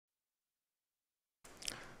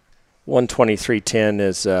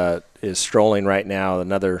123.10 is strolling right now.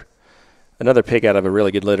 Another pick out of a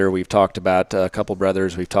really good litter. We've talked about a couple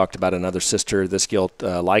brothers. We've talked about another sister. This gilt,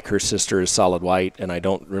 like her sister, is solid white, and I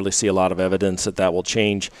don't really see a lot of evidence that will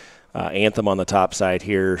change. Anthem on the top side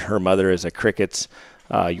here. Her mother is a Crickett's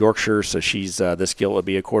Yorkshire, so this gilt would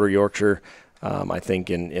be a quarter Yorkshire. I think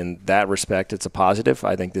in that respect, it's a positive.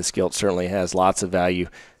 I think this gilt certainly has lots of value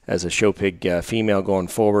as a show pig female going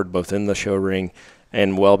forward, both in the show ring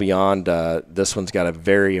and well beyond. This one's got a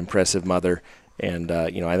very impressive mother. And,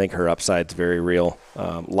 I think her upside's very real.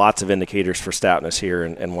 Lots of indicators for stoutness here,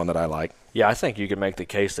 and one that I like. Yeah, I think you can make the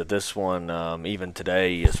case that this one, even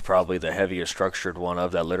today, is probably the heaviest structured one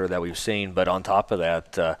of that litter that we've seen. But on top of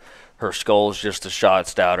that, her skull's just a shot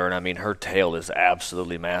stouter, and I mean her tail is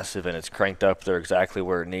absolutely massive, and it's cranked up there exactly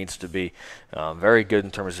where it needs to be. Very good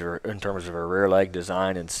in terms of her rear leg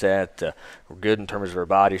design and set. Good in terms of her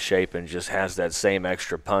body shape, and just has that same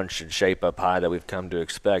extra punch and shape up high that we've come to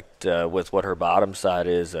expect with what her bottom side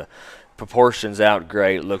is. Proportions out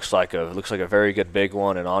great. Looks like a very good big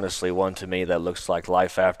one, and honestly one to me that looks like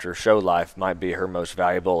life after show life might be her most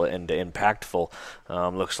valuable and impactful.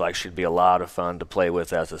 Looks like she'd be a lot of fun to play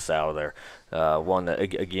with as a sow there. One that,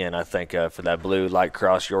 again, I think for that blue light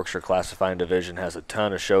cross Yorkshire classifying division has a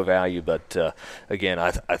ton of show value, but again,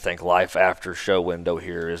 I think life after show window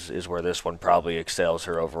here is where this one probably excels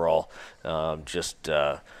her overall.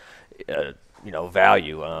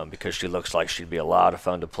 Value because she looks like she'd be a lot of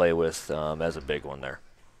fun to play with as a big one there.